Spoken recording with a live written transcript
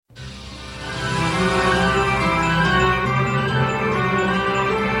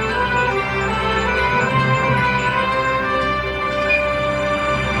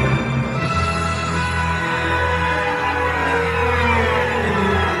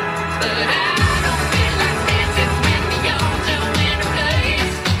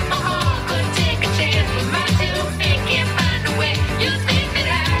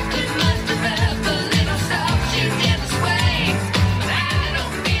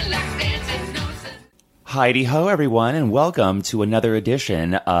Heidi ho, everyone, and welcome to another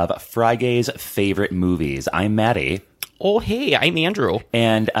edition of FriGay's Favorite Movies. I'm Maddie. Oh, hey, I'm Andrew.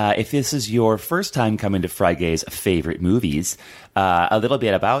 And if this is your first time coming to FriGay's Favorite Movies, a little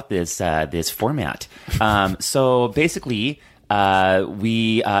bit about this format. So basically,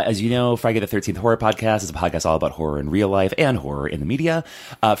 we, as you know, Friday the 13th Horror Podcast is a podcast all about horror in real life and horror in the media.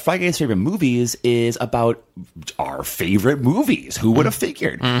 Friday's Favorite Movies is about our favorite movies. Who would have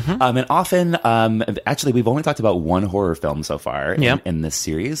figured? Mm-hmm. And often, actually, we've only talked about one horror film so far in this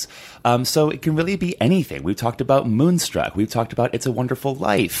series. So it can really be anything. We've talked about Moonstruck. We've talked about It's a Wonderful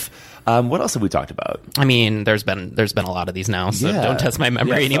Life. What else have we talked about? I mean, there's been a lot of these now, so don't test my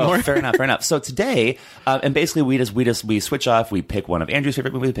memory anymore. Oh, fair enough. So today, and basically we switch off. We pick one of Andrew's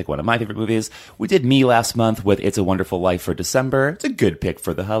favorite movies, we pick one of my favorite movies. We did me last month with It's a Wonderful Life for December. It's a good pick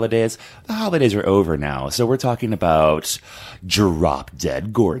for the holidays. The holidays are over now, so we're talking about Drop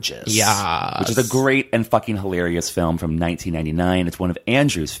Dead Gorgeous. Yeah, which is a great and fucking hilarious film from 1999. It's one of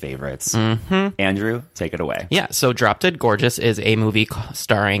Andrew's favorites. Mm-hmm. Andrew, take it away. Yeah, so Drop Dead Gorgeous is a movie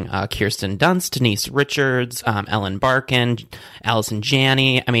starring Kirsten Dunst, Denise Richards, Ellen Barkin, Allison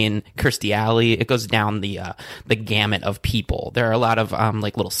Janney. I mean, Kirstie Alley. It goes down the gamut of people. There are a lot of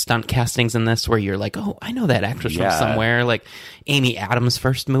like little stunt castings in this where you're like, oh, I know that actress from somewhere. Like Amy Adams'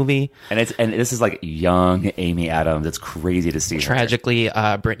 first movie, and this is like young Amy Adams. It's crazy to see. Tragically,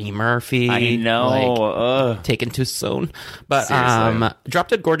 Brittany Murphy. I know, taken too soon. But Drop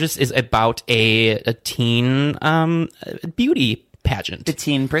Dead Gorgeous is about a teen beauty pageant. The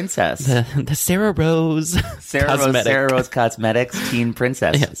teen princess. The Sarah Rose Cosmetics teen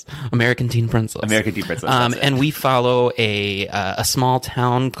princess. Yes. American teen princess. And we follow a small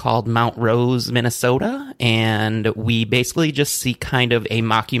town called Mount Rose, Minnesota, and we basically just see kind of a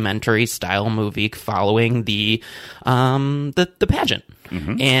mockumentary style movie following the pageant.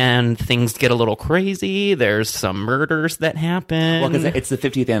 Mm-hmm. And things get a little crazy. There's some murders that happen. Well, because it's the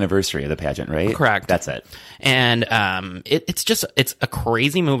 50th anniversary of the pageant, right? Correct. That's it. And it's a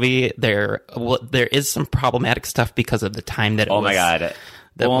crazy movie. There is some problematic stuff because of the time that it was.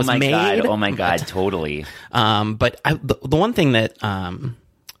 Oh my god! Totally. But the one thing that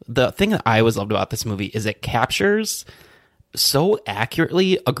the thing that I always loved about this movie is it captures so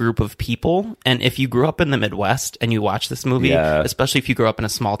accurately a group of people. And if you grew up in the Midwest and you watch this movie, especially if you grew up in a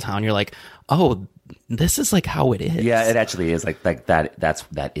small town, you're like, oh, this is like how it is. Yeah, it actually is like that.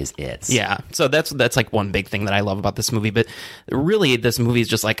 That is it. Yeah. So that's like one big thing that I love about this movie. But really, this movie is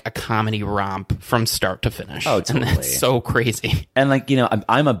just like a comedy romp from start to finish. Oh, totally. And that's so crazy. And like, you know,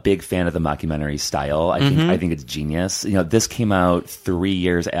 I'm a big fan of the mockumentary style. I think it's genius. You know, this came out 3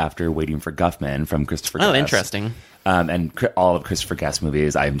 years after Waiting for Guffman from Christopher Guest. Oh, interesting. And all of Christopher Guest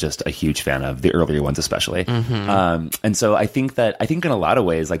movies, I'm just a huge fan of, the earlier ones especially. Mm-hmm. And so I think in a lot of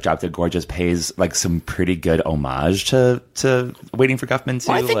ways, like Drop Dead Gorgeous pays like some pretty good homage to Waiting for Guffman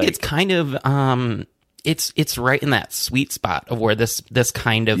too. Well, I think it's kind of it's right in that sweet spot of where this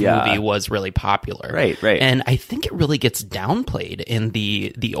kind of movie was really popular. Right. And I think it really gets downplayed in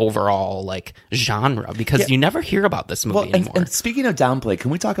the overall like genre because you never hear about this movie anymore. And speaking of downplay, can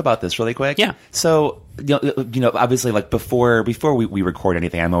we talk about this really quick? Yeah. So, you know, obviously like before we record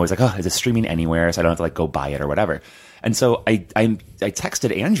anything, I'm always like, oh, is it streaming anywhere? So I don't have to like go buy it or whatever. And so I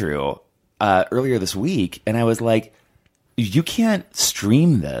texted Andrew earlier this week and I was like, you can't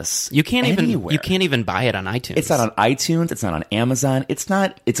stream this. You can't anywhere. even buy it on iTunes. It's not on iTunes. It's not on Amazon. It's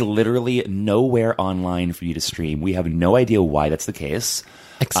literally nowhere online for you to stream. We have no idea why that's the case.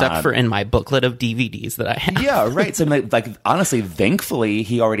 Except for in my booklet of DVDs that I have. Yeah, right. So, like, honestly, thankfully,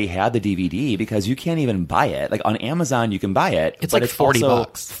 he already had the DVD because you can't even buy it. Like, on Amazon, you can buy it. It's like $40.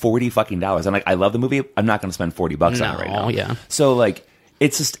 $40 fucking dollars. I'm like, I love the movie. I'm not going to spend $40 on it right now. Yeah. So, like,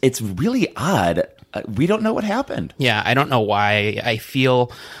 it's really odd. We don't know what happened. Yeah, I don't know why. I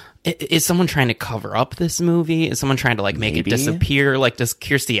feel... Is someone trying to cover up this movie? Is someone trying to like make it disappear? Like, does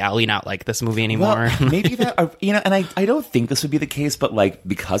Kirstie Alley not like this movie anymore? Well, maybe that, you know, and I don't think this would be the case, but like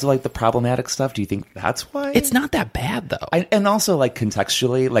because of like the problematic stuff, do you think that's why? It's not that bad though. And also like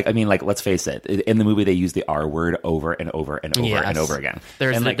contextually, like I mean, like let's face it, in the movie they use the R word over and over and over and over again.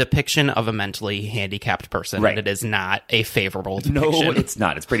 There's and a depiction of a mentally handicapped person, right? And it is not a favorable depiction. No, it's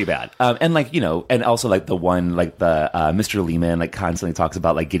not. It's pretty bad. And like you know, and also like the one like the Mr. Lehman like constantly talks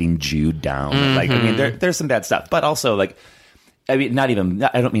about like getting Jewed down. Mm-hmm. Like I mean, there's some bad stuff, but also like I mean,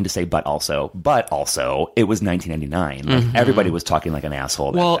 I don't mean to say but also, it was 1999. Like, everybody was talking like an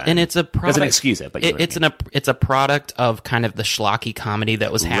asshole. Well, and it's a product. Doesn't excuse it, but it's a product of kind of the schlocky comedy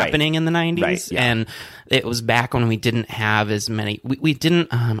that was happening in the 90s. Right, yeah. And it was back when we didn't have as many, we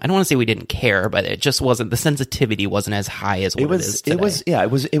didn't, I don't want to say we didn't care, but it just wasn't, the sensitivity wasn't as high as what it is today.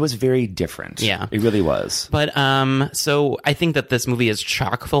 It was very different. Yeah. It really was. But, so I think that this movie is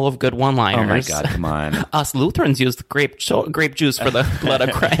chock full of good one-liners. Oh my God, come on. Us Lutherans use the grape juice for the blood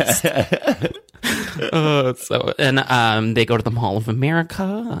of Christ. They go to the Mall of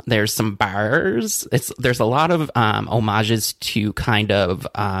America. There's some bars. There's a lot of homages to kind of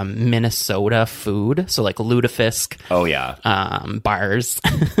Minnesota food. So like lutefisk. Oh yeah. Bars.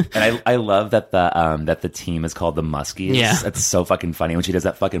 And I love that the team is called the Muskies. Yeah. That's so fucking funny when she does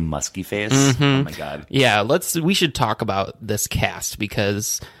that fucking musky face. Oh my God. Yeah, we should talk about this cast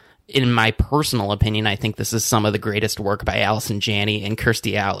because in my personal opinion, I think this is some of the greatest work by Allison Janney and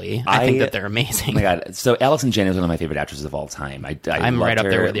Kirstie Alley. I think that they're amazing. Oh my God. So Allison Janney is one of my favorite actresses of all time. I'm right up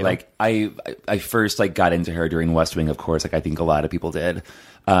there with you. Like I first like got into her during West Wing, of course, like I think a lot of people did.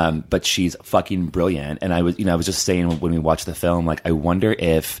 But she's fucking brilliant. And I was just saying when we watched the film, like, I wonder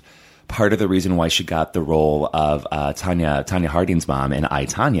if part of the reason why she got the role of Tanya Harding's mom in I,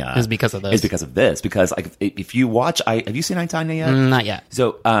 Tanya is because of this. Because like, if you watch have you seen I, Tanya yet? Not yet.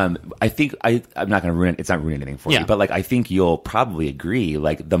 So I think I'm not going to ruin, it's not ruining anything for you, but like, I think you'll probably agree,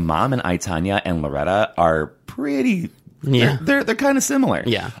 like, the mom in I, Tanya and Loretta are pretty. Yeah, they're kind of similar.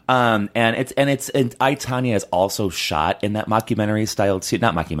 Yeah, and I, Tanya is also shot in that mockumentary style too.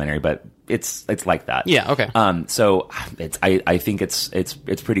 Not mockumentary, but it's like that. Yeah, okay. So I think it's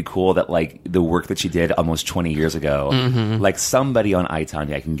pretty cool that like the work that she did almost 20 years ago, like somebody on I,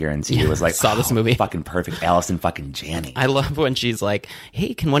 Tanya, I can guarantee you was like, saw this movie, fucking perfect, Allison fucking Janney. I love when she's like,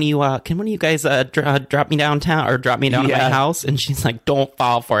 hey, can one of you guys drop me downtown or drop me down to my house? And she's like, don't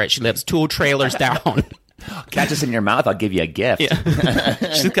fall for it. She lives 2 trailers down. Catch us in your mouth, I'll give you a gift.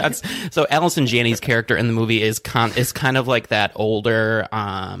 Yeah. So Allison Janney's character in the movie is kind of like that older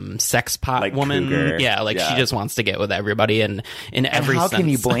sex pot like woman. Cougar. Yeah, she just wants to get with everybody and in every sense. How can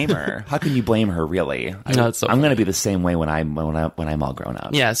you blame her? How can you blame her, really? No, it's so I'm going to be the same way when I'm all grown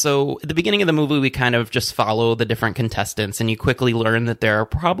up. Yeah, so at the beginning of the movie we kind of just follow the different contestants and you quickly learn that there are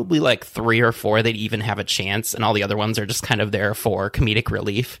probably like 3 or 4 that even have a chance and all the other ones are just kind of there for comedic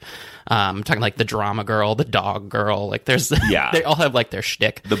relief. I'm talking like the drama girl, the dog girl, like there's, they all have like their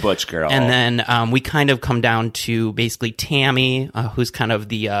shtick. The butch girl. And then we kind of come down to basically Tammy, who's kind of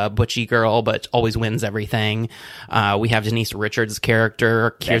the butchy girl, but always wins everything. We have Denise Richards'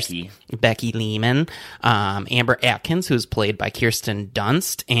 character, Becky Lehman, Amber Atkins, who's played by Kirsten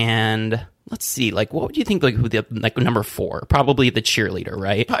Dunst, and let's see, like, what would you think, like, who the, like, number 4? Probably the cheerleader,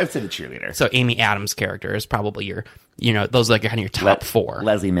 right? I'd say the cheerleader. So Amy Adams' character is probably your, those are like kind of your top 4.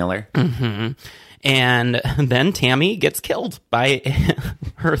 Leslie Miller. Mm-hmm. And then Tammy gets killed by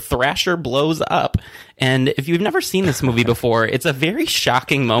her thrasher blows up. And if you've never seen this movie before, it's a very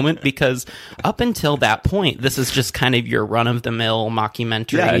shocking moment because up until that point, this is just kind of your run-of-the-mill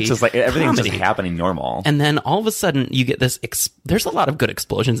mockumentary. Yeah, it's just like everything's comedy. just happening normal. And then all of a sudden, you get this. There's a lot of good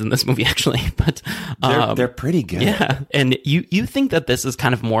explosions in this movie, actually, but they're pretty good. Yeah, and you think that this is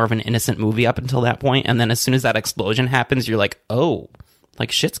kind of more of an innocent movie up until that point, and then as soon as that explosion happens, you're like, oh.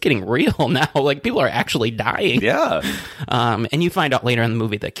 Like, shit's getting real now. Like, people are actually dying. Yeah. And you find out later in the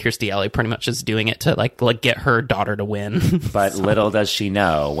movie that Kirstie Alley pretty much is doing it to, like get her daughter to win. But little does she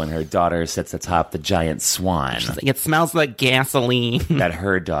know, when her daughter sits atop the giant swan, she's like, it smells like gasoline. That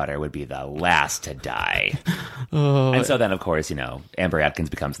her daughter would be the last to die. And so then, of course, Amber Atkins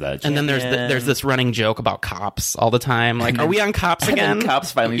becomes the champion. And then there's this running joke about cops all the time. Like, are we on Cops again? And then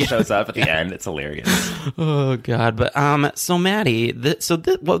Cops finally shows up at the end. It's hilarious. Oh, God. But, so Maddie,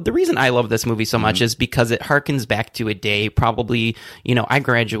 the reason I love this movie so much is because it harkens back to a day, probably, I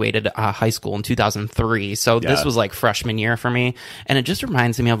graduated high school in 2003. So this was like freshman year for me. And it just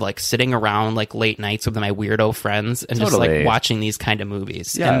reminds me of like sitting around like late nights with my weirdo friends and just like watching these kind of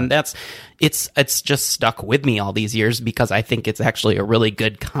movies. Yeah. And it's just stuck with me all these years because I think it's actually a really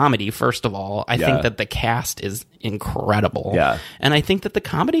good comedy. First of all, I think that the cast is incredible. Yeah. And I think that the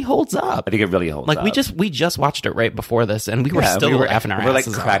comedy holds up. I think it really holds up. Like we just watched it right before this and we were still laughing our asses off. We're like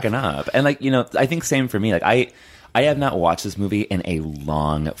cracking up. And like, I think same for me. Like I have not watched this movie in a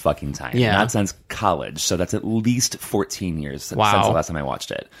long fucking time. Yeah. Not since college. So that's at least 14 years since the last time I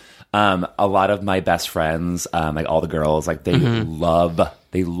watched it. A lot of my best friends, like all the girls, like they love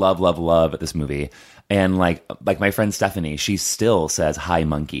this movie. And like my friend Stephanie, she still says "Hi,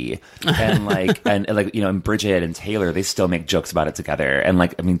 monkey," and and Bridget and Taylor, they still make jokes about it together. And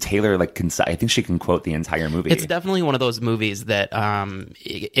like, I mean, Taylor I think she can quote the entire movie. It's definitely one of those movies that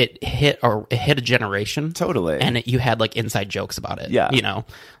it hit a generation totally, and you had like inside jokes about it. Yeah,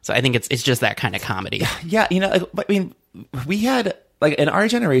 So I think it's just that kind of comedy. Yeah, I mean, we had. Like, in our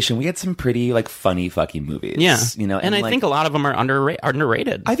generation, we had some pretty, like, funny fucking movies. Yeah. And I think a lot of them are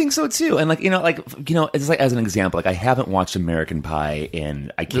underrated. I think so, too. And, it's like, as an example, like, I haven't watched American Pie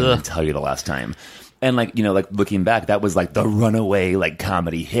in, I can't even tell you the last time. And, looking back, that was, like, the runaway, like,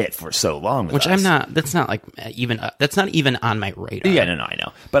 comedy hit for so long with us. That's not even on my radar. Yeah, no, I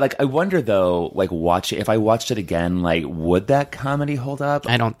know. But, like, I wonder, though, like, if I watched it again, like, would that comedy hold up?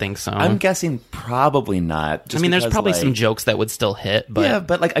 I don't think so. I'm guessing probably not. There's probably some jokes that would still hit, but... Yeah,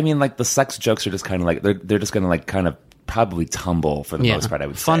 but, the sex jokes are just kind of, like, they're just going to, like, kind of probably tumble for the most part, I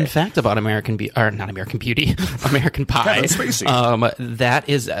would say. Fun fact about American Pie.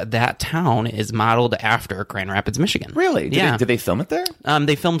 That town is modeled after Grand Rapids, Michigan. Really? Did they film it there?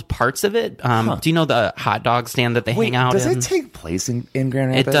 They filmed parts of it. Do you know the hot dog stand that they hang out in? Does it take place in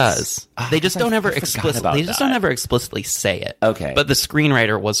Grand Rapids? It does. They just don't ever explicitly say it. Okay. But the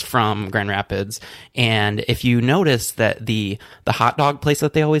screenwriter was from Grand Rapids, and if you notice that the hot dog place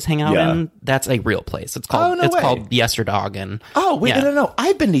that they always hang out in, that's a real place. It's called called Yesterdog. And no,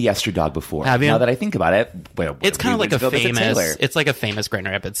 I've been to Yesterdog before. Have you? Now that I think about it, it's kind of like a famous Grand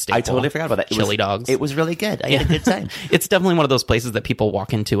Rapids staple. I totally forgot about that. Chili dogs. It was really good. I had a good time. It's definitely one of those places that people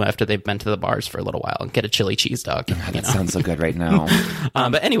walk into after they've been to the bars for a little while and get a chili cheese dog. That sounds so good right now.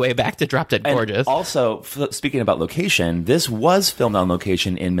 But anyway, back to Drop Dead Gorgeous. Also, speaking about location, this was filmed on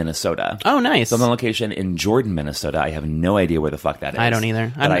location in Minnesota. Oh, nice. Filmed on location in Jordan, Minnesota. I have no idea where the fuck that is. I don't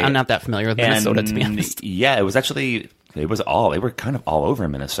either. I'm not that familiar with Minnesota, to be honest. Yeah, it was actually... they were kind of all over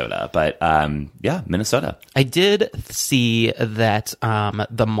Minnesota, but Minnesota. I did see that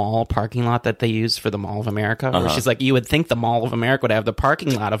the mall parking lot that they use for the Mall of America, where she's like, you would think the Mall of America would have the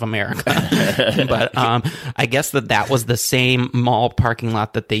parking lot of America. But I guess that was the same mall parking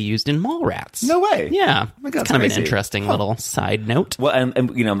lot that they used in Mallrats. No way. Yeah. Oh my God, it's kind crazy. of an interesting little side note. Well, and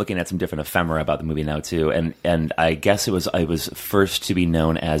I'm looking at some different ephemera about the movie now, too, and I guess I was first to be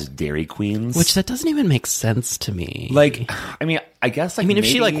known as Dairy Queens. Which that doesn't even make sense to me. If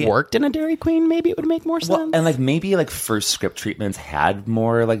she worked in a Dairy Queen, maybe it would make more sense. Well, and maybe first script treatments had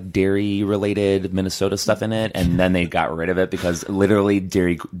more dairy related Minnesota stuff in it, and then they got rid of it because literally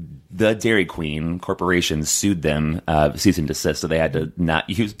the Dairy Queen Corporation sued them, cease and desist, so they had to not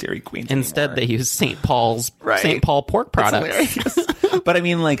use Dairy Queen. Instead, they used St. Paul pork products. But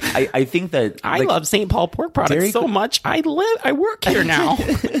I think that I love St. Paul pork products so much. I work here now.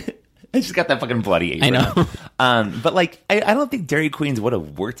 I just got that fucking bloody apron. I know. But I don't think Dairy Queens would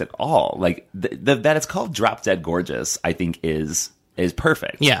have worked at all. That it's called Drop Dead Gorgeous, I think is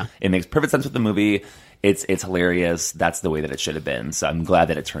perfect. Yeah. It makes perfect sense with the movie. It's hilarious. That's the way that it should have been. So I'm glad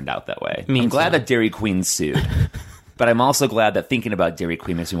that it turned out that way. I'm glad that Dairy Queen sued. But I'm also glad that thinking about Dairy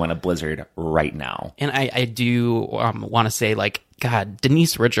Queen makes me want a Blizzard right now. And I do want to say, God,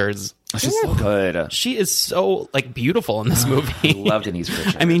 Denise Richards. She's so good. She is so beautiful in this movie. I love Denise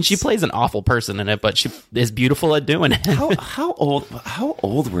Richards. She plays an awful person in it, but she is beautiful at doing it. How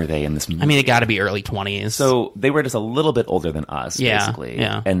old were they in this movie? They got to be early 20s. So they were just a little bit older than us, basically.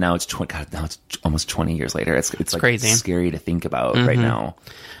 Yeah. And now it's almost 20 years later. It's crazy, scary to think about right now.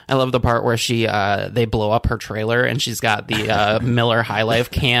 I love the part where they blow up her trailer and she's got the Miller High Life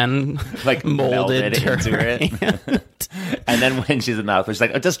can molded into it. And then when she's in the office, she's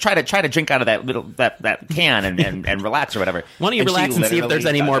like, just try to drink out of that can and relax or whatever. Why don't you relax and see if there's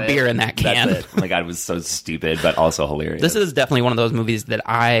any more beer in that can? That's it. Oh my God, it was so stupid, but also hilarious. This is definitely one of those movies that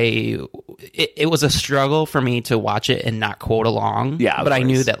it was a struggle for me to watch it and not quote along. Yeah, but I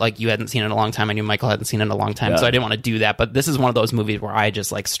knew that you hadn't seen it in a long time. I knew Michael hadn't seen it in a long time, so I didn't want to do that. But this is one of those movies where I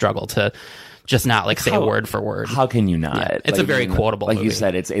just struggle to just not say word for word. How can you not? Yeah, it's a very quotable movie. You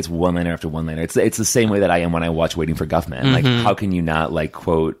said, it's one liner after one liner. It's the same way that I am when I watch Waiting for Guffman. How can you not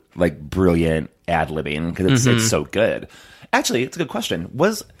quote brilliant ad-libbing because it's so good. Actually, it's a good question.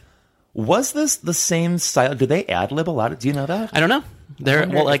 Was this the same style? Do they ad-lib a lot? Do you know that? I don't know.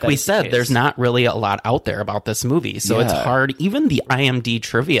 Like we said, there's not really a lot out there about this movie, so it's hard. Even the IMDb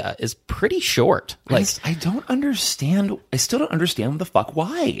trivia is pretty short. I don't understand. I still don't understand the fuck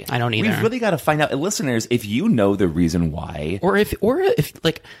why. I don't either. We've really got to find out, listeners, if you know the reason why, or if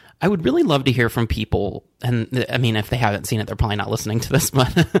I would really love to hear from people. And if they haven't seen it, they're probably not listening to this.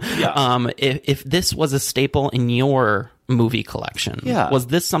 But if this was a staple in your movie collection? Yeah. Was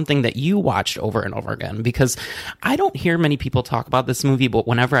this something that you watched over and over again? Because I don't hear many people talk about this movie, but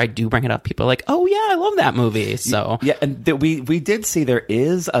whenever I do bring it up, people are like, oh yeah, I love that movie. So yeah, and we did see there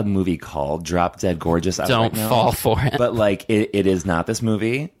is a movie called Drop Dead Gorgeous out don't right now, fall for it. but like it is not this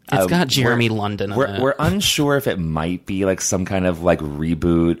movie. It's got Jeremy London in it. We're unsure if it might be like some kind of like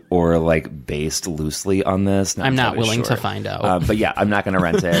reboot or like based loosely on this. I'm not willing to find out. But yeah, I'm not going to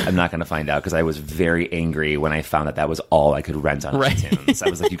rent it. I'm not going to find out because I was very angry when I found that was all I could rent on iTunes. I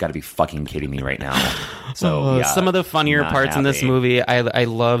was like, you got to be fucking kidding me right now. So yeah, some of the funnier parts in this movie, I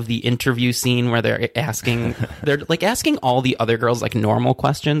love the interview scene where they're asking all the other girls like normal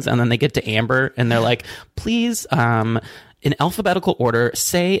questions, and then they get to Amber and they're like, please, in alphabetical order,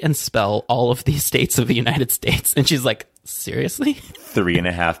 say and spell all of these states of the United States. And she's like, seriously?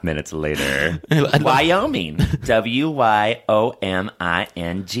 3.5 minutes later. Wyoming. WYOMING.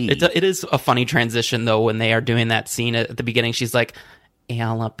 It is a funny transition, though, when they are doing that scene at the beginning. She's like,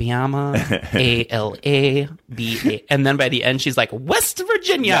 Alabama, ALABA. And then by the end, she's like, West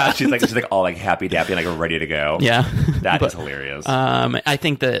Virginia. Yeah, she's like all like happy dappy and like ready to go. Yeah. That is hilarious. I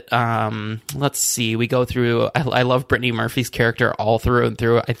think that, let's see, we go through, I love Brittany Murphy's character all through and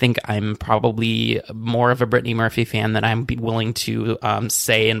through. I think I'm probably more of a Brittany Murphy fan than I'm willing to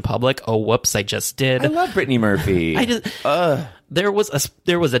say in public. Oh, whoops, I just did. I love Brittany Murphy. There was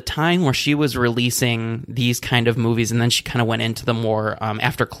a time where she was releasing these kind of movies, and then she kind of went into the more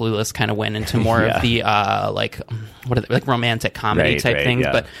after Clueless kind of went into more of the like romantic comedy type things.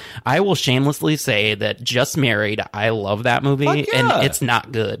 Yeah. But I will shamelessly say that Just Married, I love that movie, and it's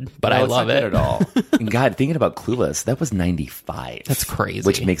not good, but I love it at all. And God, thinking about Clueless, that was 95. That's crazy.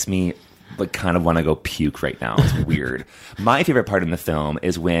 Which makes me like kind of want to go puke right now. It's weird. My favorite part in the film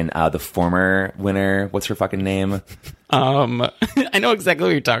is when the former winner, what's her fucking name? I know exactly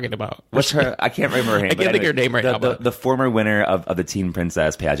what you're talking about. What's her? I can't remember her name. I can't think of her name right now. The former winner of the Teen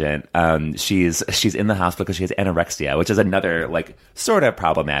Princess pageant. She's in the hospital because she has anorexia, which is another like sort of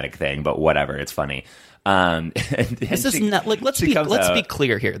problematic thing, but whatever. It's funny. This is not like let's be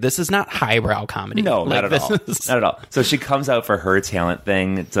clear here. This is not highbrow comedy. No, like, not at all. Not at all. So she comes out for her talent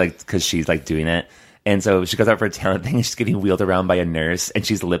thing. It's like because she's like doing it. And so she goes out for a talent thing and she's getting wheeled around by a nurse and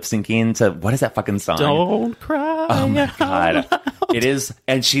she's lip syncing to what is that fucking song? Don't cry. Oh my God. It is.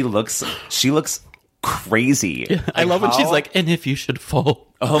 And she looks crazy. Yeah, I love when she's like, and if you should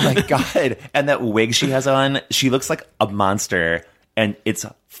fall. Oh my God. And that wig she has on, she looks like a monster and it's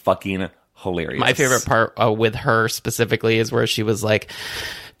fucking hilarious. My favorite part with her specifically is where she was like,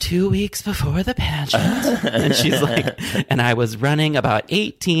 2 weeks before the pageant. And she's like, and I was running about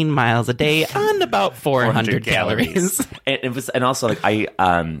 18 miles a day on about 400 calories. And also like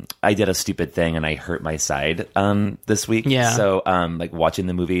I did a stupid thing and I hurt my side this week. Yeah. So like watching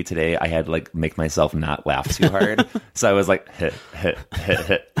the movie today, I had to like make myself not laugh too hard. So I was like,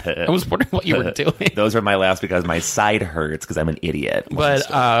 I was wondering what you were doing. Those are my laughs because my side hurts because I'm an idiot. But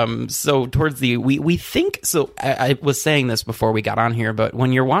so towards the we think so. I was saying this before we got on here, but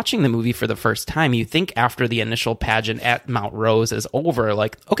when you're watching the movie for the first time, you think after the initial pageant at Mount Rose is over,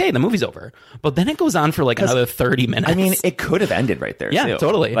 like, okay, the movie's over. But then it goes on for like another 30 minutes. I mean, it could have ended right there. Yeah, too.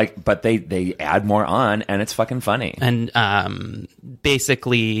 Totally. Like, but they add more on, and it's fucking funny. And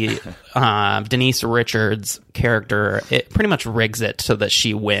basically, Denise Richards' character, it pretty much rigs it so that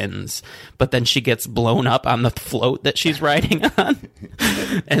she wins, but then she gets blown up on the float that she's riding on.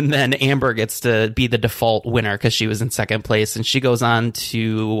 And then Amber gets to be the default winner because she was in second place, and she goes on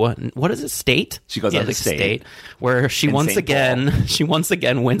to what is it? State? She goes on to state, where she once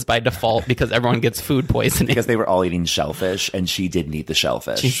again wins by default because everyone gets food poisoning because they were all eating shellfish, and she didn't eat the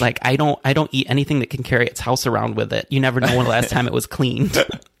shellfish. She's like, I don't eat anything that can carry its house around with it. You never know when the last time it was cleaned.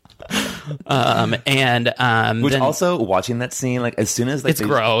 Which also watching that scene, like as soon as like it's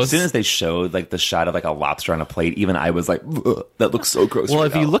gross. As soon as they showed like the shot of like a lobster on a plate, even I was like, that looks so gross. Well,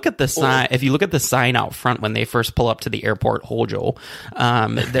 you look at the sign out front when they first pull up to the airport, Hojo,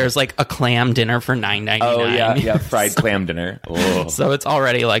 there's like a clam dinner for $9.99. Oh yeah, fried clam dinner. Oh. So it's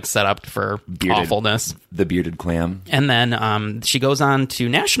already like set up for awfulness. The bearded clam. And then she goes on to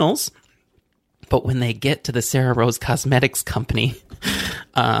nationals. But when they get to the Sarah Rose Cosmetics Company,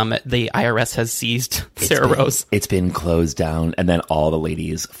 the IRS has seized Sarah Rose. It's been closed down, and then all the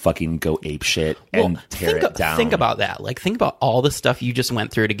ladies fucking go apeshit and tear it down. Think about that. Like, think about all the stuff you just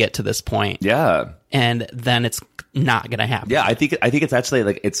went through to get to this point. Yeah. And then it's not going to happen. Yeah, I think it's actually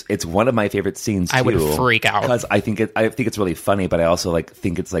like it's one of my favorite scenes too. I would freak out because I think it's really funny, but I also like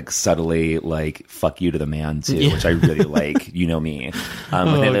think it's like subtly like fuck you to the man too, which I really like. You know me.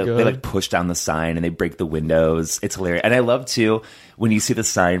 When they like push down the sign and they break the windows. It's hilarious, and I love too when you see the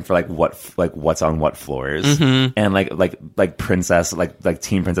sign for like what's on what floor. floors, and like Princess, like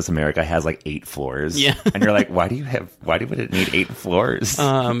Teen Princess America has like 8 floors. Yeah, and you're like, why would it need 8 floors?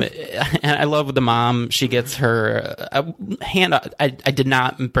 And I love the mom. She gets her hand. I did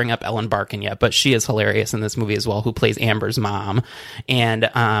not bring up Ellen Barkin yet, but she is hilarious in this movie as well, who plays Amber's mom. And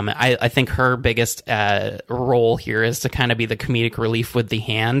I think her biggest role here is to kind of be the comedic relief with the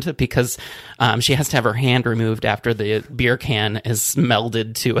hand, because she has to have her hand removed after the beer can is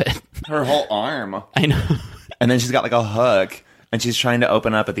melded to it. Her whole arm. I know. And then she's got like a hook, and she's trying to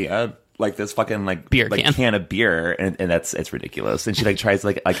open up at the end like this fucking like beer can of beer, and it's ridiculous. And she like tries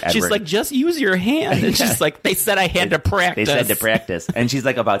like Edward. She's like, just use your hand. And she's like, they said I had to practice. They said to practice. And she's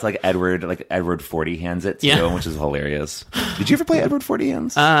like about to like Edward 40 hands it too, which is hilarious. Did you ever play Edward 40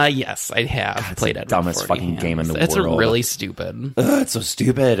 hands? Yes, I have played Edward 40 dumbest fucking hands. game in the It's world. It's really stupid. It's so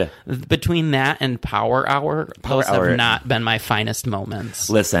stupid. Between that and Power Hour, those have not been my finest moments.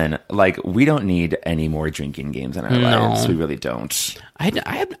 Listen, like, we don't need any more drinking games in our lives. We really don't.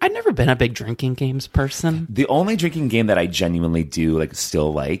 I've never been a big drinking games person. The only drinking game that I genuinely do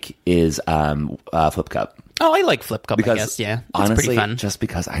still like is Flip Cup. Oh, I like Flip Cup, because, I guess, yeah. It's honestly, pretty fun. Just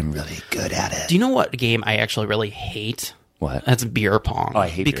because I'm really good at it. Do you know what game I actually really hate? What? That's beer pong. Oh, I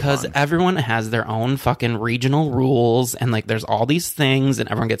hate because beer pong. Everyone has their own fucking regional rules, and like there's all these things, and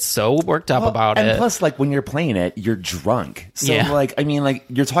everyone gets so worked up about it. And plus, like, when you're playing it, you're drunk. So like, I mean, like,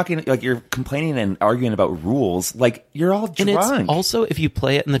 you're talking, like, you're complaining and arguing about rules, like, you're all drunk. And it's also, if you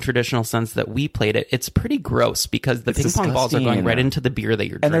play it in the traditional sense that we played it, it's pretty gross, because the ping pong balls are going right into the beer that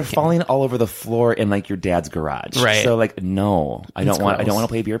you're drinking. And they're falling all over the floor in like your dad's garage. Right. So like, no, I don't want to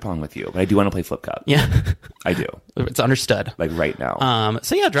play beer pong with you, but I do want to play Flip Cup. Yeah. I do. It's understood. Like right now.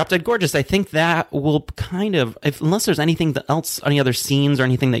 So yeah, Drop Dead Gorgeous. I think that will kind of, unless there's anything else, any other scenes or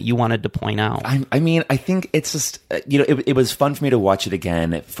anything that you wanted to point out. I mean, I think it's just, it was fun for me to watch it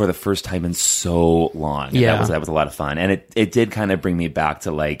again for the first time in so long. And yeah. That was a lot of fun. And it did kind of bring me back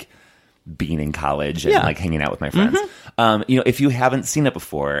to like being in college and like hanging out with my friends. If you haven't seen it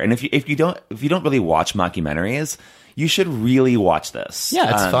before, and if you don't really watch mockumentaries, you should really watch this. Yeah,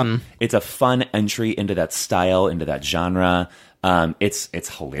 it's fun. It's a fun entry into that style, into that genre.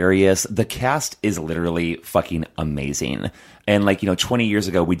 It's hilarious. The cast is literally fucking amazing. And 20 years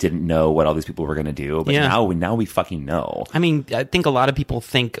ago, we didn't know what all these people were going to do, but now we fucking know. I mean, I think a lot of people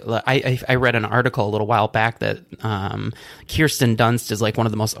think. I read an article a little while back that Kirsten Dunst is like one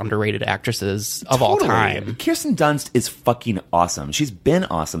of the most underrated actresses of all time. Kirsten Dunst is fucking awesome. She's been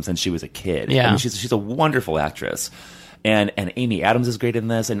awesome since she was a kid. Yeah, I mean, she's a wonderful actress. And Amy Adams is great in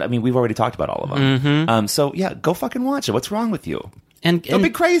this. And I mean, we've already talked about all of them. So yeah, go fucking watch it. What's wrong with you? And don't be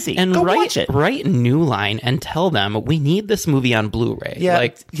crazy. And go watch it. Write New Line and tell them we need this movie on Blu-ray.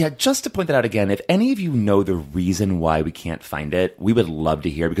 Yeah, just to point that out again, if any of you know the reason why we can't find it, we would love to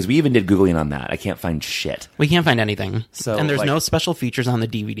hear, because we even did Googling on that. I can't find shit. We can't find anything. So, and there's no special features on the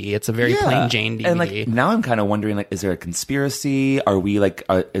DVD. It's a very plain Jane DVD. And now I'm kind of wondering, is there a conspiracy? Are we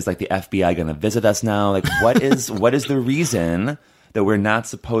is the FBI going to visit us now? What is the reason that we're not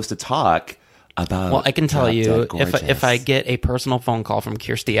supposed to talk about? Well, I can tell you, if I get a personal phone call from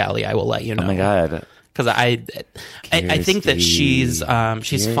Kirstie Alley, I will let you know. Oh my god! Because I think that she's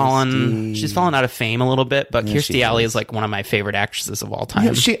fallen out of fame a little bit, but Kirstie Alley is like one of my favorite actresses of all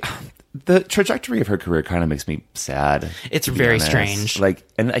time. Yeah, the trajectory of her career kind of makes me sad. It's very strange.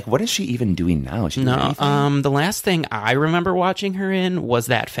 What is she even doing now? Is she doing anything? The last thing I remember watching her in was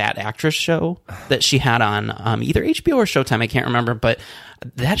that Fat Actress show that she had on either HBO or Showtime. I can't remember, but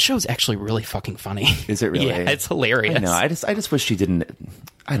that show's actually really fucking funny. Is it really? Yeah, it's hilarious. I know. I just wish she didn't.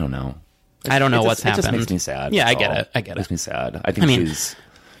 I don't know. I don't know what's happened. It just makes me sad. Yeah, I get it. It makes me sad. I think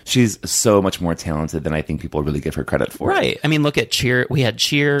she's so much more talented than I think people really give her credit for. Right. I mean, look at Cheer. We had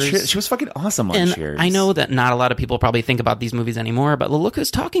Cheers. She was fucking awesome on Cheers. I know that not a lot of people probably think about these movies anymore, but the Look Who's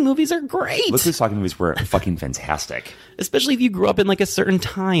Talking movies are great. Look Who's Talking movies were fucking fantastic. Especially if you grew up in a certain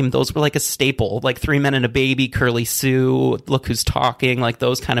time. Those were like a staple. Like 3 Men and a Baby, Curly Sue, Look Who's Talking. Like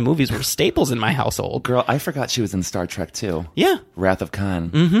those kind of movies were staples in my household. Girl, I forgot she was in Star Trek too. Yeah. Wrath of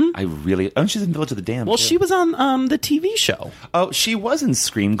Khan. She's in Village of the Damned. Well, she was on the TV show. Oh, she was in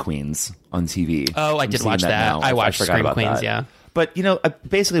Scream Queens on TV. Oh, I did watch that. I watched Scream Queens, yeah. But,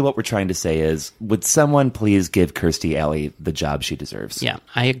 basically what we're trying to say is, would someone please give Kirstie Alley the job she deserves? Yeah,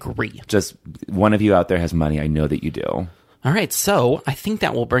 I agree. Just one of you out there has money. I know that you do. All right, so I think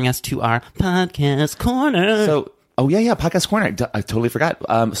that will bring us to our podcast corner. So Oh, yeah, Podcast Corner. I totally forgot.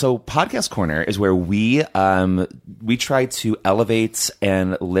 So Podcast Corner is where we try to elevate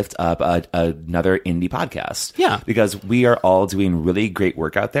and lift up another indie podcast. Yeah. Because we are all doing really great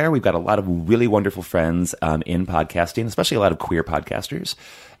work out there. We've got a lot of really wonderful friends in podcasting, especially a lot of queer podcasters.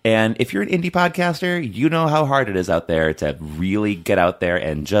 And if you're an indie podcaster, you know how hard it is out there to really get out there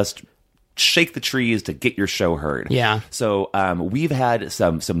and just shake the trees to get your show heard. Yeah. So we've had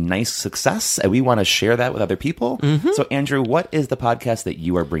some nice success, and we want to share that with other people. Mm-hmm. So, Andrew, what is the podcast that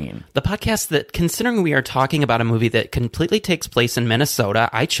you are bringing? The podcast that, considering we are talking about a movie that completely takes place in Minnesota,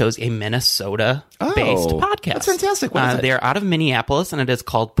 I chose a Minnesota-based podcast. That's fantastic. What is it? They're out of Minneapolis, and it is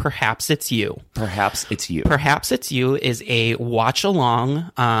called Perhaps It's You. Perhaps It's You. Perhaps It's You is a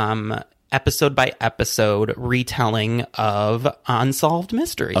watch-along episode by episode retelling of unsolved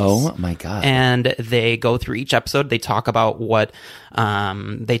mysteries. Oh my God. And they go through each episode. They talk about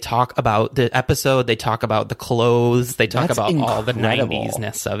they talk about the episode. They talk about the clothes. They talk about all the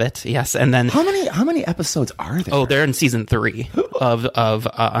 90s-ness of it. Yes. And then how many episodes are there? Oh, they're in season 3 of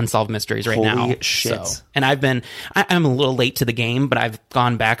Unsolved Mysteries right now. Holy shit. So, and I'm a little late to the game, but I've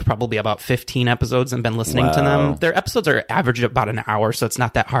gone back probably about 15 episodes and been listening to them. Their episodes are average about an hour, so it's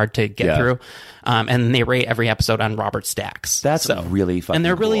not that hard to get through. And they rate every episode on Robert Stack's. That's really fun. And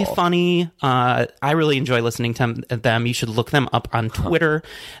they're really funny. I really enjoy listening to them. You should look them up on Twitter.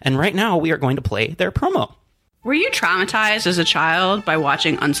 And right now we are going to play their promo. Were you traumatized as a child by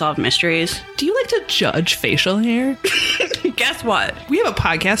watching Unsolved Mysteries? Do you like to judge facial hair? Guess what? We have a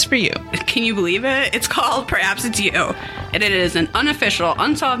podcast for you. Can you believe it? It's called Perhaps It's You. And it is an unofficial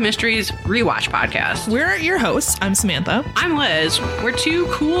Unsolved Mysteries rewatch podcast. We're your hosts. I'm Samantha. I'm Liz. We're two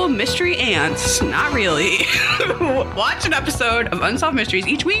cool mystery ants. Not really. Watch an episode of Unsolved Mysteries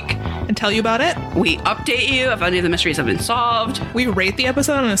each week and tell you about it. We update you if any of the mysteries have been solved. We rate the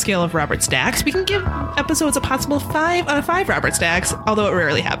episode on a scale of Robert Stacks. We can give episodes a possible 5 out of 5 Robert Stacks, although it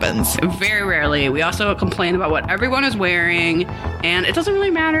rarely happens. Very rarely. We also complain about what everyone is wearing, and it doesn't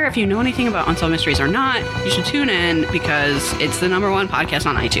really matter if you know anything about Unsolved Mysteries or not. You should tune in because it's the #1 podcast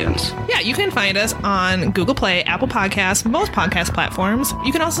on iTunes. Yeah, you can find us on Google Play, Apple Podcasts, most podcast platforms.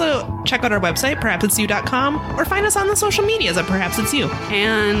 You can also check out our website, perhapsitsyou.com, or find us on the social medias at Perhaps It's You.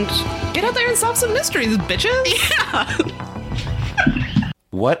 And get out there and solve some mysteries, bitches! Yeah!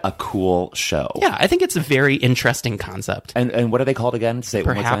 What a cool show. Yeah, I think it's a very interesting concept. And what are they called again? Say it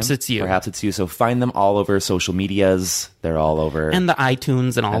one more time. Perhaps It's You. Perhaps It's You. So find them all over social medias. They're all over. And the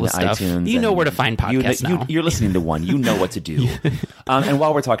iTunes and all the stuff. iTunes, you know where to find podcasts now. You're listening to one. You know what to do. And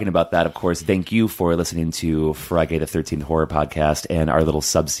while we're talking about that, of course, thank you for listening to Friday the 13th Horror Podcast and our little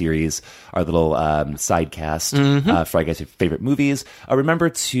sub-series, our little sidecast, Friday's Favorite Movies. Remember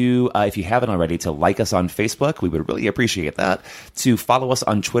to, if you haven't already, to like us on Facebook. We would really appreciate that. To follow us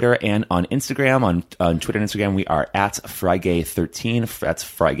on Twitter and on Instagram. On Twitter and Instagram, we are at FriGay13. That's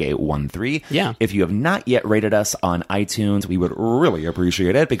FriGay13. Yeah. If you have not yet rated us on iTunes, we would really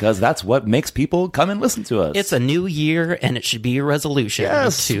appreciate it because that's what makes people come and listen to us. It's a new year, and it should be a resolution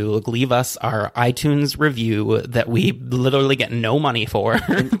to leave us our iTunes review that we literally get no money for.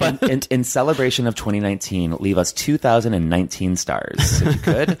 In celebration of 2019, leave us 2019 stars, if you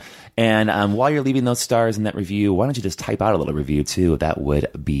could. And while you're leaving those stars in that review, why don't you just type out a little review too? That would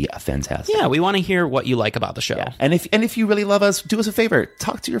be fantastic. Yeah, we want to hear what you like about the show. Yeah. And if you really love us, do us a favor.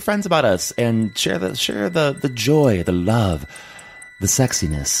 Talk to your friends about us and share the joy, the love, the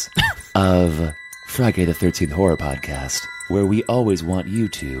sexiness of Friday the 13th Horror Podcast, where we always want you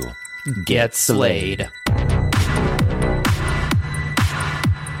to get slayed.